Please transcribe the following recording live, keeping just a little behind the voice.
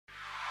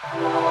Hey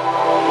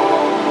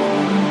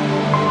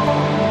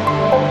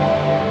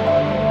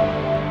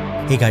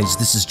guys,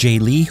 this is Jay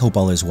Lee, hope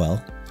all is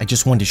well. I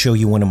just wanted to show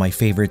you one of my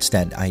favorites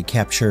that I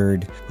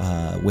captured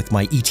with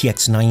my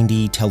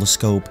ETX90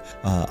 telescope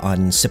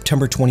on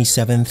September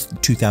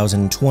 27th,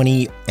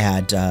 2020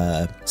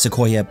 at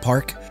Sequoia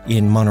Park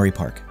in Monterey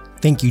Park.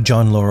 Thank you,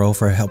 John Lauro,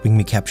 for helping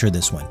me capture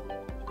this one.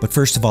 But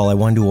first of all, I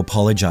wanted to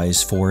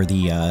apologize for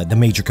the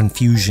major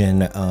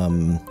confusion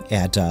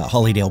at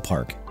Hollydale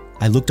Park.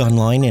 I looked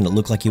online and it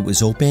looked like it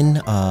was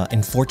open.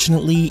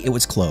 Unfortunately, it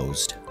was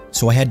closed.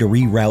 So I had to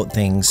reroute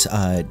things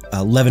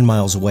 11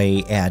 miles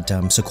away at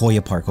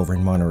Sequoia Park over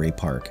in Monterey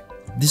Park.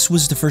 This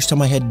was the first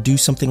time I had to do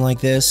something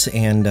like this,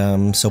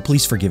 and so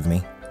please forgive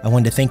me. I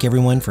wanted to thank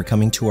everyone for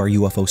coming to our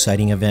UFO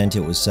sighting event.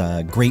 It was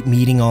great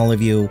meeting all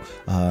of you.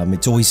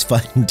 It's always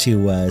fun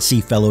to see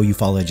fellow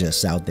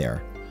ufologists out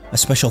there. A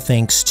special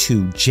thanks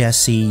to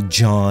Jesse,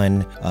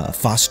 John,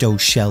 Fausto,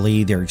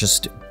 Shelley. They're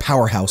just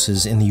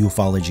powerhouses in the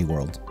ufology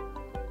world.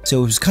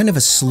 So it was kind of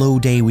a slow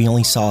day. We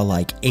only saw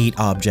like 8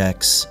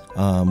 objects,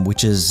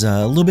 which is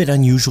a little bit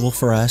unusual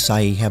for us.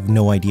 I have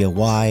no idea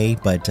why,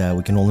 but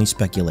we can only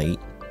speculate.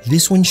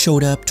 This one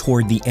showed up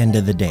toward the end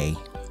of the day.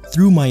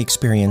 Through my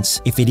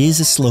experience, if it is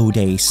a slow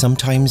day,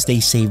 sometimes they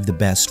save the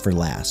best for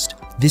last.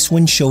 This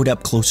one showed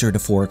up closer to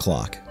 4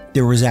 o'clock.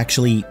 There was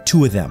actually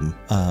 2 of them,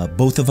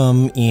 both of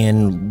them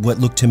in what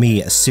looked to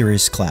me a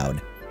cirrus cloud.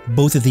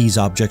 Both of these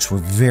objects were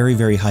very,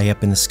 very high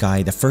up in the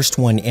sky. The first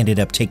one ended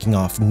up taking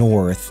off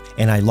north,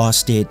 and I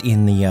lost it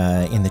in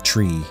the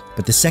tree.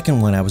 But the second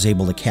one I was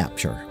able to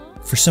capture.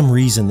 For some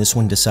reason, this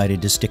one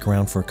decided to stick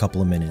around for a couple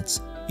of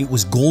minutes. It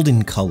was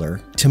golden color.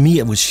 To me,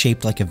 it was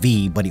shaped like a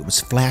V, but it was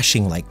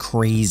flashing like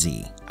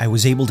crazy. I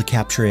was able to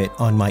capture it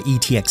on my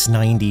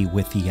ETX90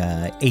 with the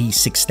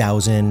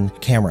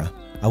A6000 camera.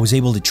 I was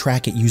able to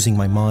track it using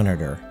my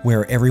monitor,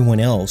 where everyone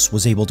else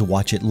was able to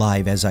watch it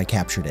live as I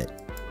captured it.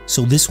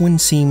 So this one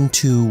seemed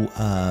to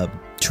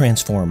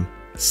transform.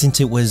 Since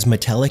it was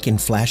metallic and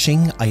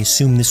flashing, I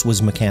assume this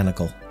was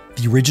mechanical.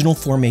 The original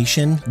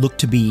formation looked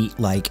to be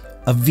like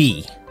a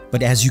V,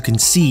 but as you can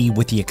see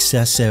with the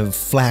excessive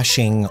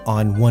flashing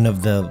on one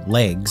of the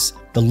legs,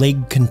 the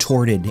leg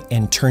contorted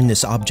and turned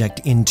this object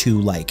into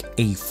like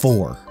a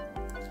 4.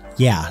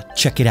 Yeah,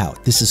 check it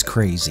out, this is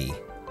crazy.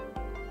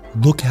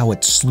 Look how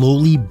it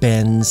slowly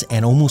bends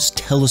and almost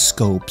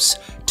telescopes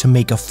to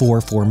make a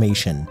 4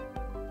 formation.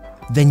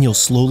 Then you'll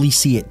slowly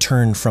see it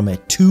turn from a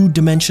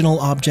 2-dimensional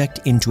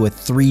object into a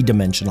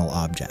 3-dimensional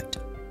object.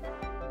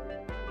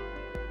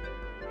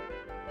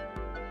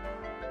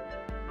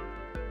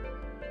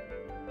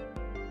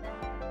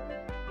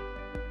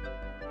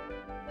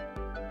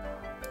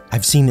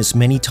 I've seen this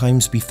many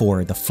times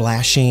before. The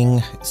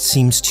flashing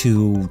seems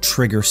to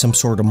trigger some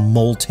sort of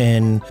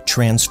molten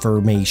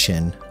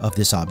transformation of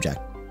this object.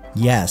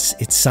 Yes,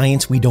 it's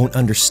science we don't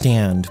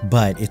understand,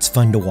 but it's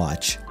fun to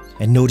watch.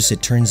 And notice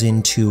it turns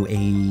into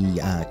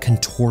a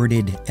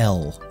contorted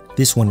L.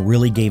 This one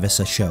really gave us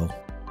a show.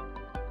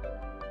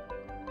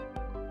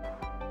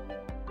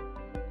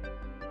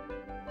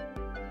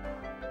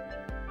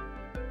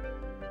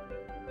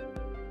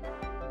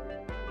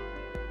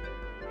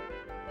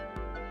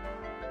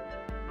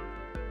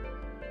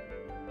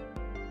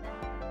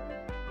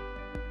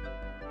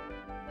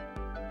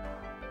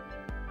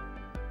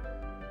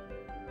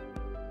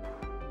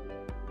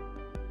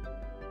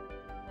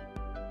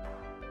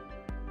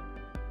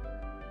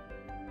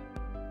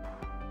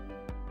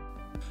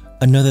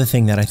 Another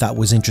thing that I thought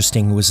was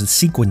interesting was the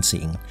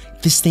sequencing.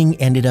 This thing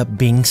ended up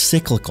being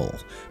cyclical,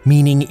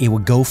 meaning it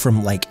would go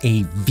from like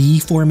a V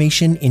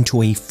formation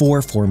into a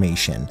 4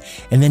 formation,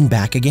 and then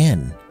back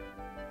again.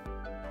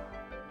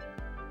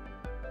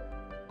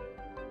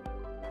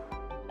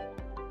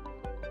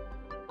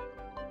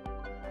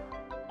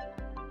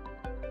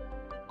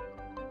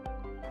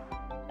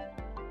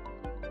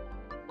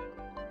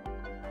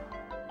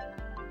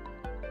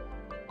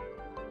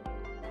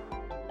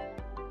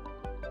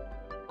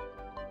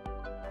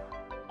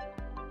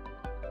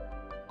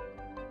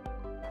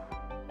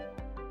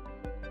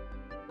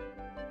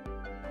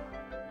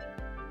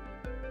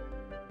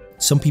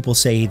 Some people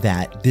say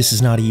that this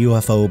is not a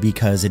UFO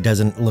because it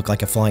doesn't look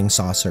like a flying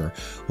saucer.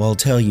 Well, I'll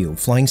tell you,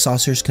 flying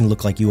saucers can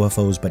look like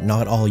UFOs, but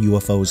not all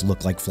UFOs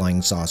look like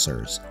flying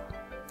saucers.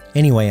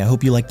 Anyway, I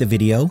hope you liked the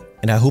video,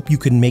 and I hope you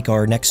can make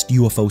our next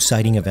UFO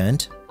sighting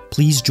event.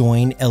 Please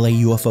join LA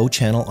UFO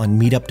channel on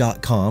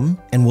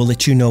meetup.com, and we'll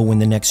let you know when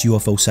the next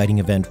UFO sighting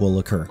event will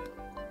occur.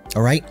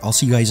 Alright, I'll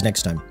see you guys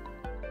next time.